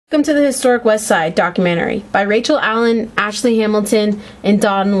Welcome to the Historic Westside documentary by Rachel Allen, Ashley Hamilton, and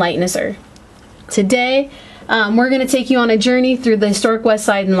Dawn Lighthiser. Today, we're going to take you on a journey through the Historic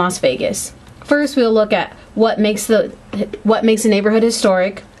Westside in Las Vegas. First, we'll look at what makes a neighborhood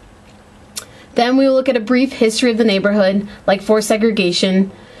historic. Then we will look at a brief history of the neighborhood, like forced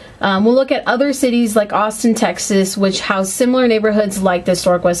segregation. We'll look at other cities like Austin, Texas, which house similar neighborhoods like the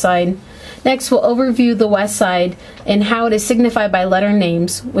Historic Westside. Next, we'll overview the West Side and how it is signified by letter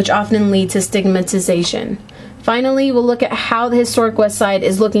names, which often lead to stigmatization. Finally, we'll look at how the Historic West Side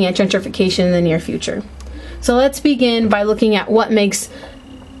is looking at gentrification in the near future. So let's begin by looking at what makes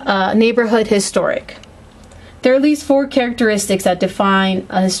a neighborhood historic. There are at least 4 characteristics that define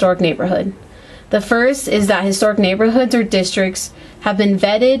a historic neighborhood. The first is that historic neighborhoods or districts have been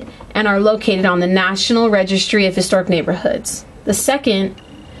vetted and are located on the National Registry of Historic Neighborhoods. The second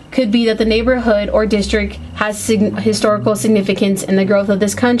could be that the neighborhood or district has historical significance in the growth of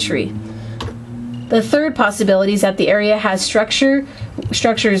this country. The third possibility is that the area has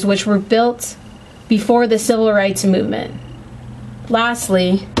structures which were built before the Civil Rights Movement.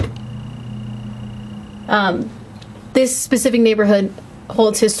 Lastly, this specific neighborhood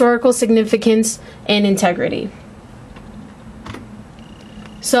holds historical significance and integrity.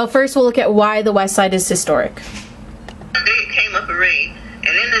 So first we'll look at why the West Side is historic. One day it came up a rain,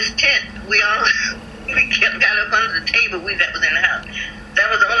 and in this tent, we got up under the table that was in the house. That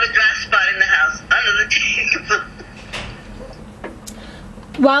was the only dry spot in the house, under the table.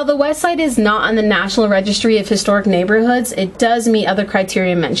 While the West Side is not on the National Registry of Historic Neighborhoods, it does meet other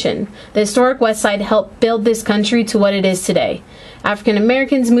criteria mentioned. The Historic West Side helped build this country to what it is today. African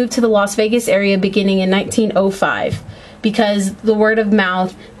Americans moved to the Las Vegas area beginning in 1905. Because the word of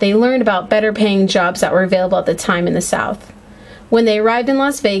mouth, they learned about better paying jobs that were available at the time in the South. When they arrived in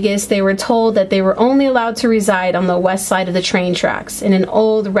Las Vegas, they were told that they were only allowed to reside on the west side of the train tracks in an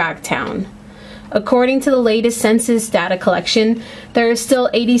old rag town. According to the latest census data collection, there are still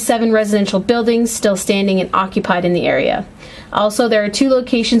 87 residential buildings still standing and occupied in the area. Also, there are 2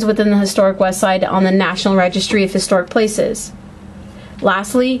 locations within the Historic West Side on the National Registry of Historic Places.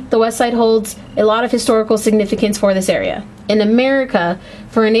 Lastly, the West Side holds a lot of historical significance for this area. In America,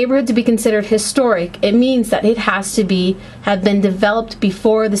 for a neighborhood to be considered historic, it means that it has to have been developed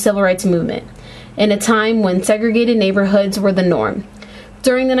before the Civil Rights Movement, in a time when segregated neighborhoods were the norm.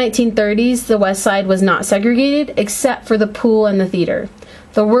 During the 1930s, the West Side was not segregated except for the pool and the theater.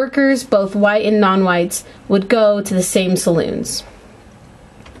 The workers, both white and non-whites, would go to the same saloons.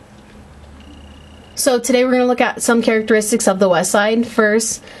 So today we're going to look at some characteristics of the West Side.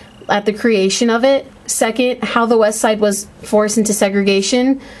 First, at the creation of it. Second, how the West Side was forced into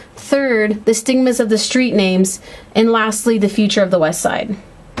segregation. Third, the stigmas of the street names. And lastly, the future of the West Side.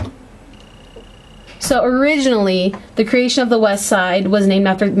 So originally, the creation of the West Side was named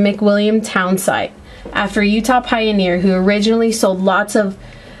after McWilliam Town Site, after a Utah pioneer who originally sold lots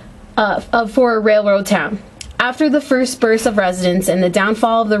for a railroad town. After the first burst of residents and the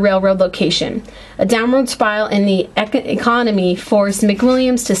downfall of the railroad location, a downward spiral in the economy forced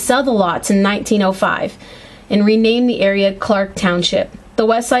McWilliams to sell the lots in 1905 and rename the area Clark Township. The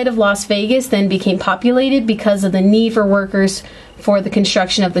west side of Las Vegas then became populated because of the need for workers for the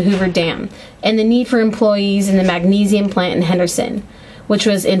construction of the Hoover Dam and the need for employees in the magnesium plant in Henderson, which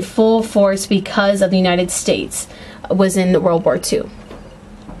was in full force because of the United States was in World War II.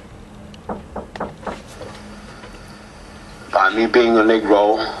 By me being a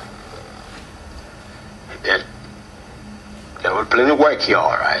Negro, there was plenty of work here,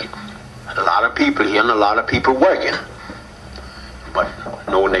 all right. A lot of people here and a lot of people working, but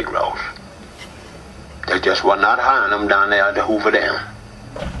no Negroes. They just were not hiring them down there at the Hoover Dam.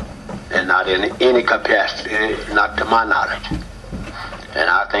 And not in any capacity, not to my knowledge. And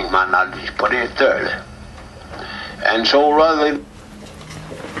I think my knowledge is pretty thorough. And so rather...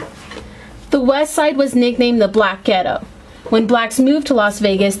 The West Side was nicknamed the Black Ghetto. When blacks moved to Las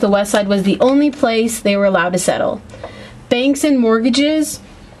Vegas, the West Side was the only place they were allowed to settle. Banks and mortgages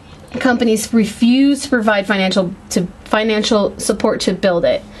companies refused to provide financial support to build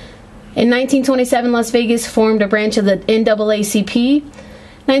it. In 1927, Las Vegas formed a branch of the NAACP.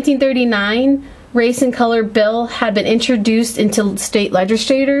 1939, race and color bill had been introduced into state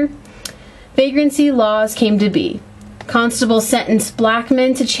legislature. Vagrancy laws came to be. Constables sentenced black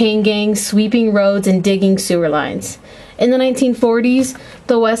men to chain gangs, sweeping roads, and digging sewer lines. In the 1940s,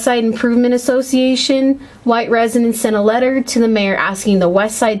 the West Side Improvement Association, white residents sent a letter to the mayor asking the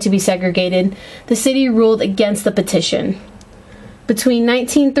West Side to be segregated. The city ruled against the petition. Between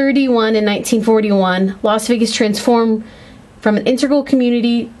 1931 and 1941, Las Vegas transformed from an integral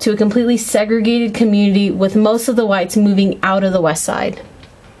community to a completely segregated community, with most of the whites moving out of the West Side.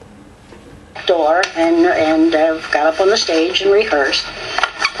 door and got up on the stage and rehearsed.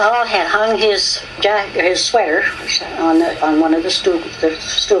 Paul had hung his sweater on one of the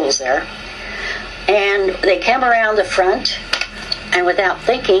stools there, and they came around the front, and without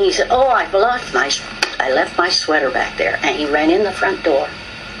thinking, he said, "Oh, I left my sweater back there," and he ran in the front door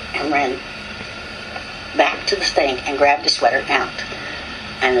and ran back to the thing and grabbed the sweater out,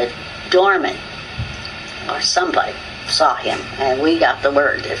 and the doorman or somebody saw him, and we got the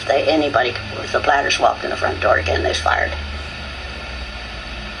word if the Platters walked in the front door again, they's fired.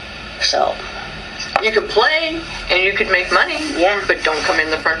 So you could play and you could make money, yeah, but don't come in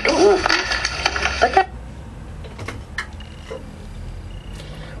the front door. But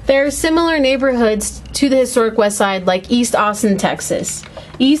there are similar neighborhoods to the historic West Side, like East Austin, Texas.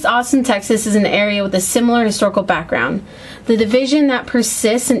 East Austin, Texas is an area with a similar historical background. The division that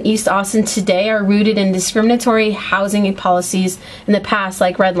persists in East Austin today are rooted in discriminatory housing policies in the past,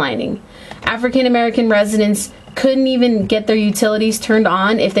 like redlining. African American residents couldn't even get their utilities turned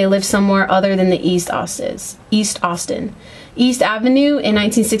on if they lived somewhere other than the East Austin. East Avenue in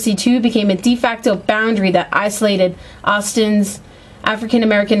 1962 became a de facto boundary that isolated Austin's African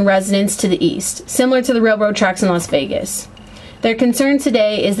American residents to the east, similar to the railroad tracks in Las Vegas. Their concern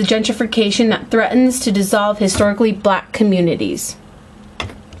today is the gentrification that threatens to dissolve historically black communities.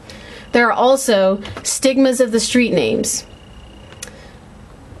 There are also stigmas of the street names.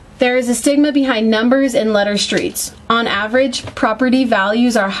 There is a stigma behind numbers and letter streets. On average, property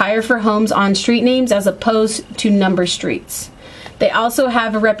values are higher for homes on street names as opposed to number streets. They also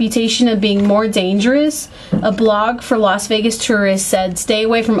have a reputation of being more dangerous. A blog for Las Vegas tourists said, "Stay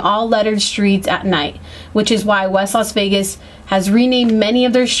away from all lettered streets at night," which is why West Las Vegas has renamed many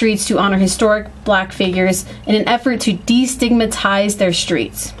of their streets to honor historic black figures in an effort to destigmatize their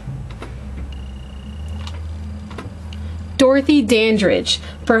streets. Dorothy Dandridge,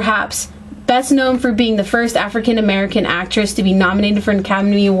 perhaps best known for being the first African American actress to be nominated for an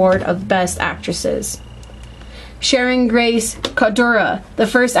Academy Award of Best Actresses. Sharon Grace Cordura, the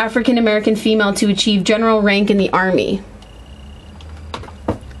first African American female to achieve general rank in the Army.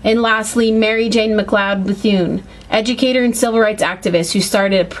 And lastly, Mary Jane McLeod Bethune, educator and civil rights activist who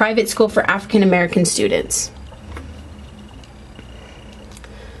started a private school for African American students.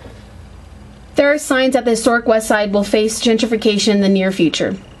 There are signs that the historic West Side will face gentrification in the near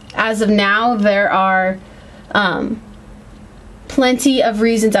future. As of now, there are plenty of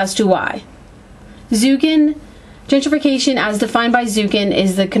reasons as to why. Gentrification, as defined by Zukin,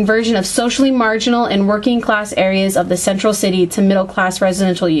 is the conversion of socially marginal and working class areas of the central city to middle class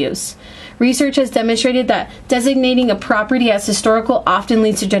residential use. Research has demonstrated that designating a property as historical often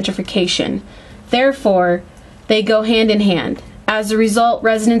leads to gentrification. Therefore, they go hand in hand. As a result,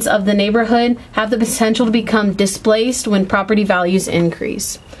 residents of the neighborhood have the potential to become displaced when property values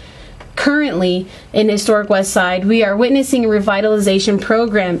increase. Currently, in historic West Side, we are witnessing a revitalization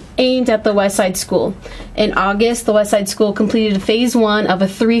program aimed at the West Side School. In August, the West Side School completed phase 1 of a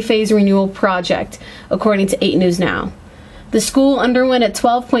 3-phase renewal project, according to 8 News Now. The school underwent a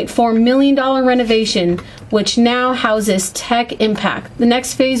 $12.4 million renovation, which now houses Tech Impact. The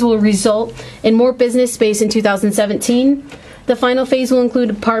next phase will result in more business space in 2017. The final phase will include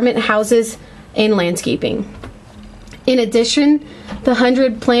apartment houses and landscaping. In addition, the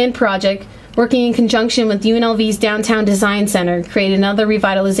 100 Plan Project, working in conjunction with UNLV's Downtown Design Center, created another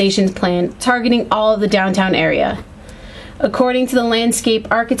revitalization plan targeting all of the downtown area. According to the Landscape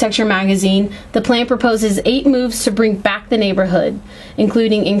Architecture magazine, the plan proposes 8 moves to bring back the neighborhood,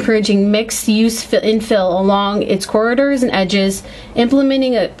 including encouraging mixed-use infill along its corridors and edges,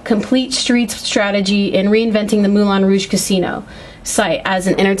 implementing a complete streets strategy, and reinventing the Moulin Rouge Casino site as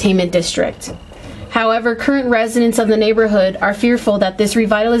an entertainment district. However, current residents of the neighborhood are fearful that this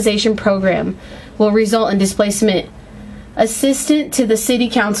revitalization program will result in displacement. Assistant to the city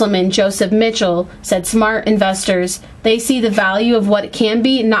councilman Joseph Mitchell said smart investors, they see the value of what it can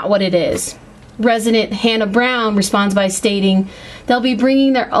be, not what it is. Resident Hannah Brown responds by stating, they'll be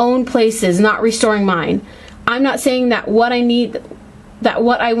bringing their own places, not restoring mine. I'm not saying that what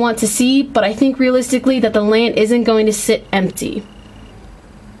I want to see, but I think realistically that the land isn't going to sit empty.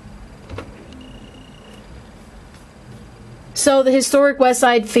 So the historic West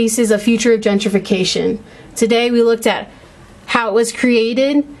Side faces a future of gentrification. Today we looked at how it was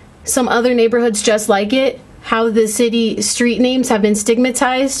created, some other neighborhoods just like it, how the city street names have been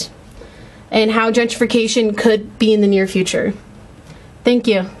stigmatized, and how gentrification could be in the near future. Thank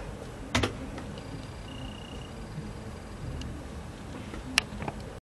you.